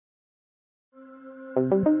Hi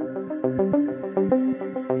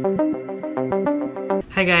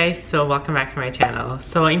guys, so welcome back to my channel.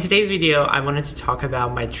 So in today's video, I wanted to talk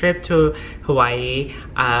about my trip to Hawaii.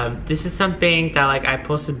 This is something that I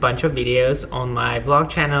posted a bunch of videos on my vlog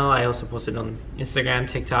channel. I also posted on Instagram,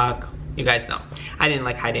 TikTok. You guys know, I didn't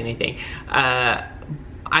hide anything.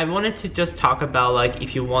 I wanted to just talk about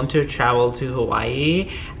if you want to travel to Hawaii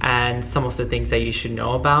and some of the things that you should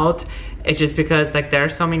know about. It's just because there are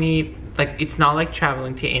so many, it's not like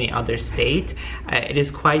traveling to any other state. It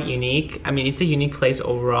is quite unique. I mean, it's a unique place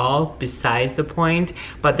overall besides the point,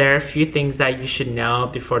 but there are a few things that you should know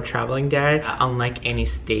before traveling there. Unlike any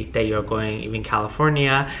state that you're going, even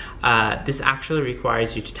California, this actually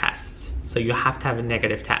requires you to test. So you have to have a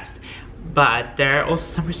negative test. But there are also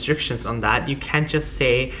some restrictions on that. You can't just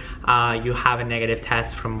say you have a negative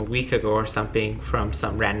test from a week ago or something from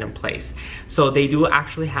some random place. So they do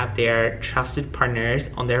actually have their trusted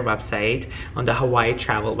partners on their website, on the Hawaii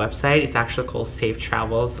travel website. It's actually called Safe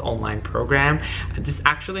Travels online program. This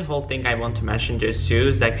actually whole thing I want to mention just too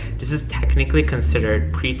is this is technically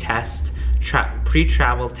considered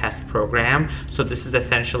pre-travel test program. So this is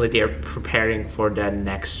essentially they're preparing for the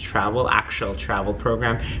next actual travel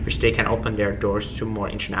program, which they can open their doors to more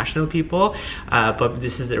international people. But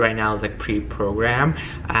this is right now is pre-program,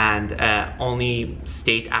 and only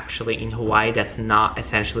state actually in Hawaii that's not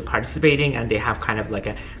essentially participating, and they have kind of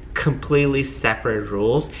a completely separate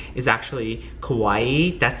rules is actually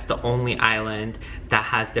Kauai. That's the only island that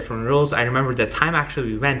has different rules. I remember the time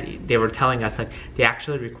actually we went, they were telling us they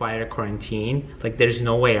actually require a quarantine. There's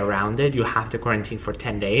no way around it. You have to quarantine for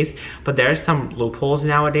 10 days. But there are some loopholes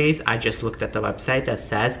nowadays. I just looked at the website that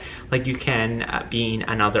says you can be in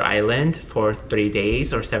another island for 3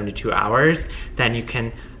 days or 72 hours. Then you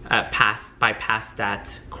can bypass that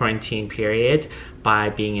quarantine period by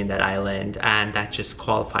being in that island, and that just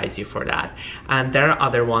qualifies you for that. And there are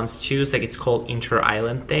other ones too, it's called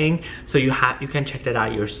inter-island thing. So you can check that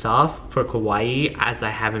out yourself for Kauai, as I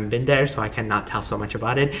haven't been there, so I cannot tell so much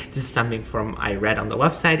about it. This is something I read on the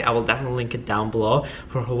website. I will definitely link it down below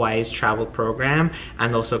for Hawaii's travel program,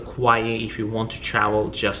 and also Kauai if you want to travel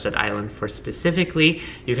just that island for specifically.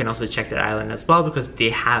 You can also check that island as well because they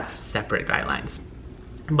have separate guidelines.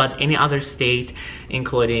 But any other state,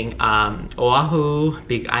 including Oahu,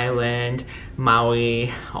 Big Island,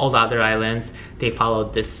 Maui, all the other islands, they follow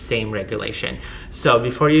this same regulation. So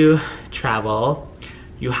before you travel,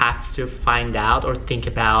 you have to find out or think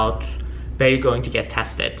about where you're going to get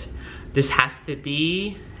tested. This has to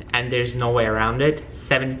be, and there's no way around it,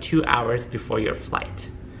 72 hours before your flight.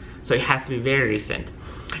 So it has to be very recent.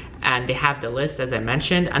 And they have the list, as I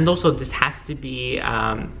mentioned, and also this has to be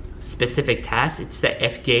specific test. It's the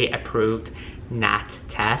FDA approved NAT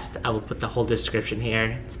test. I will put the whole description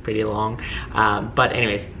here. It's pretty long, but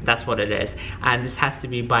anyways, that's what it is. And this has to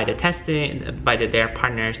be by their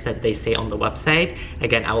partners that they say on the website.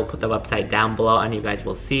 Again, I will put the website down below, and you guys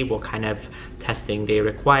will see what kind of testing they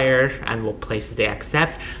require and what places they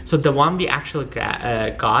accept. So the one we actually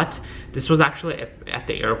got, this was actually at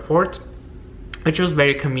the airport, which was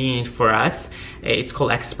very convenient for us. It's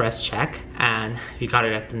called Express Check, and we got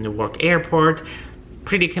it at the Newark airport.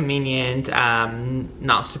 Pretty convenient,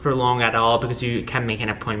 not super long at all because you can make an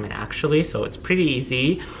appointment actually, so it's pretty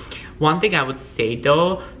easy. One thing I would say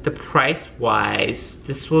though, the price wise,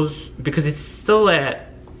 this was, because it's still a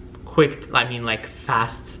quick,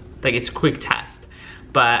 fast, it's quick test,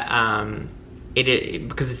 but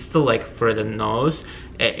because it's still for the nose,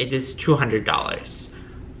 it is $200.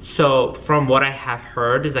 So from what I have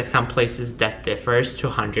heard is some places that differs to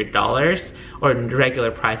 $100, or the regular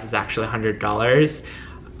price is actually $100.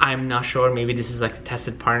 I'm not sure, maybe this is the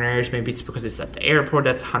tested partners, maybe it's because it's at the airport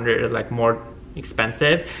that's more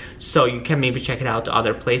expensive. So you can maybe check it out to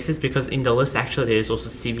other places, because in the list actually there is also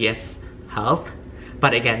CVS Health.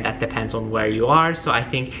 But again, that depends on where you are. So I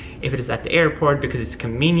think if it is at the airport, because it's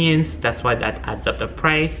convenience, that's why that adds up the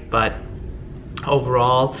price. But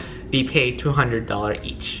overall, we paid $200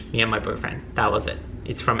 each, me and my boyfriend. That was it.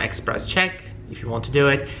 It's from Express Check. If you want to do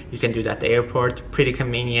it, you can do that at the airport. Pretty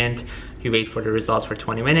convenient. You wait for the results for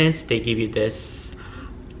 20 minutes. They give you this,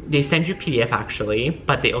 they send you PDF actually,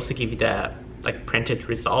 but they also give you the printed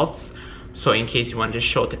results. So in case you want to just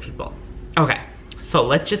show it to people. Okay, so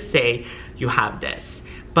let's just say you have this.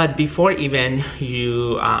 But before even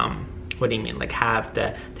you, what do you mean, have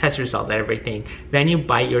the test results and everything, when you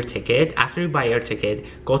buy your ticket, after you buy your ticket,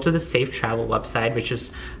 go to the Safe Travel website, which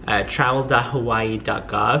is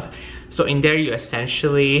travel.hawaii.gov. So in there you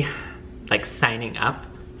essentially signing up.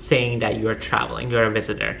 saying that you're traveling, you're a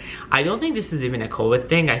visitor. I don't think this is even a COVID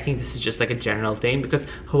thing. I think this is just like a general thing, because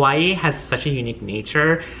Hawaii has such a unique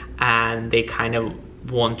nature and they kind of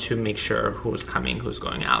want to make sure who's coming, who's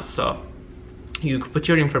going out. So you put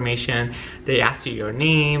your information, they ask you your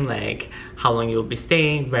name, like how long you'll be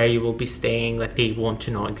staying, where you will be staying, like they want to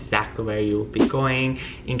know exactly where you will be going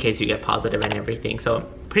in case you get positive and everything. So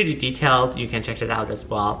pretty detailed, you can check it out as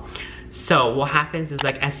well. So what happens is,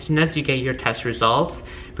 like, as soon as you get your test results,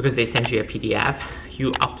 because they send you a PDF,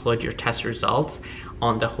 you upload your test results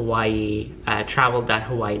on the Hawaii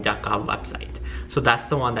travel.hawaii.gov website. So that's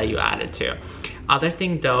the one that you added to. Other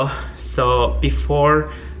thing though, so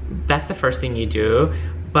before, that's the first thing you do,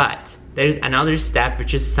 but there's another step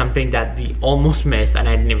which is something that we almost missed and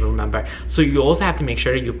I didn't even remember. So you also have to make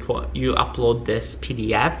sure you upload this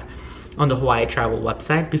PDF on the Hawaii travel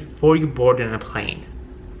website before you board on a plane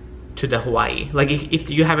to the Hawaii. Like if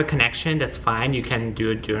you have a connection, that's fine, you can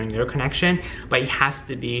do it during your connection, but it has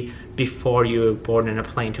to be before you board on a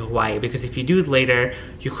plane to Hawaii, because if you do it later,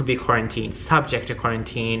 you could be quarantined, subject to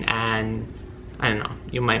quarantine, and I don't know,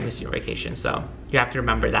 you might miss your vacation. So you have to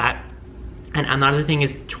remember that. And another thing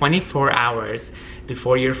is 24 hours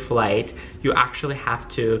before your flight, you actually have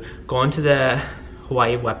to go into the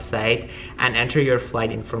Hawaii website and enter your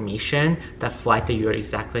flight information, the flight that you're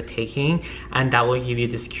exactly taking, and that will give you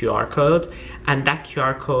this QR code. And that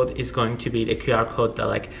QR code is going to be the QR code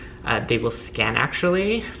that they will scan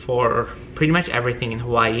actually for pretty much everything in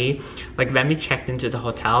Hawaii. Like when we checked into the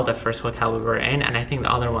hotel, the first hotel we were in, and I think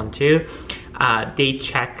the other one too, they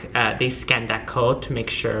scan that code to make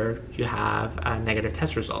sure you have negative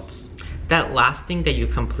test results. That last thing that you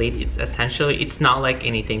complete, it's not like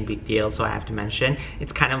anything big deal, so I have to mention,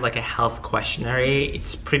 it's kind of like a health questionnaire.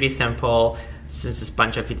 It's pretty simple. It's just a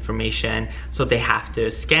bunch of information. So they have to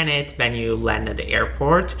scan it when you land at the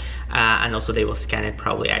airport, and also they will scan it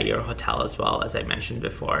probably at your hotel as well, as I mentioned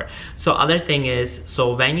before. So other thing is,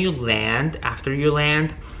 so when you land, after you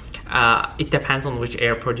land, it depends on which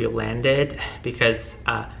airport you landed, because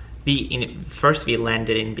first we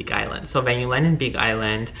landed in Big Island. So when you land in Big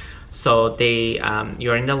Island, so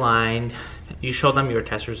you're in the line, you show them your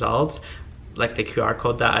test results, like the QR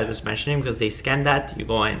code that I was mentioning, because they scan that, you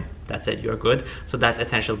go in, that's it, you're good. So that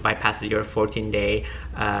essentially bypasses your 14-day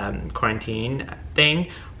quarantine thing.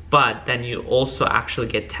 But then you also actually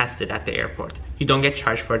get tested at the airport. You don't get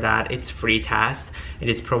charged for that. It's free test. It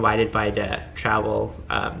is provided by the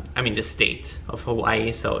the state of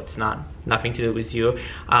Hawaii, so it's nothing to do with you.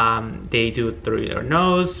 They do it through your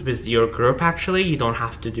nose with your group. Actually, you don't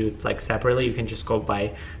have to do it like separately. You can just go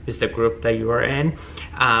by with the group that you are in.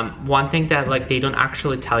 One thing that they don't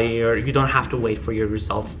actually tell you, you don't have to wait for your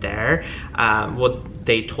results there. What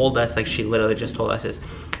they told us, she literally just told us, is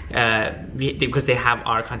because they have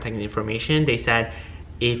our contact information, they said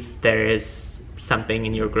if there is something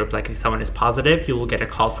in your group, like if someone is positive, you will get a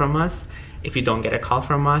call from us. If you don't get a call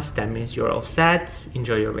from us, that means you're all set.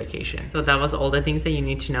 Enjoy your vacation. So that was all the things that you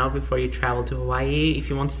need to know before you travel to Hawaii. If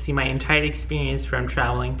you want to see my entire experience from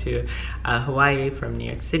traveling to Hawaii from New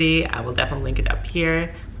York City, I will definitely link it up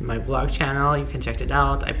here in my vlog channel. You can check it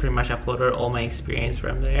out. I pretty much uploaded all my experience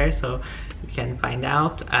from there, so you can find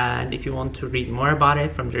out. And if you want to read more about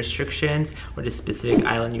it, from the restrictions or the specific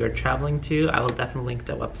island you're traveling to, I will definitely link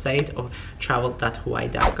the website of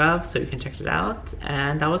travel.hawaii.gov, so you can check it out.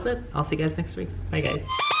 And that was it. I'll see you guys next week. Bye guys.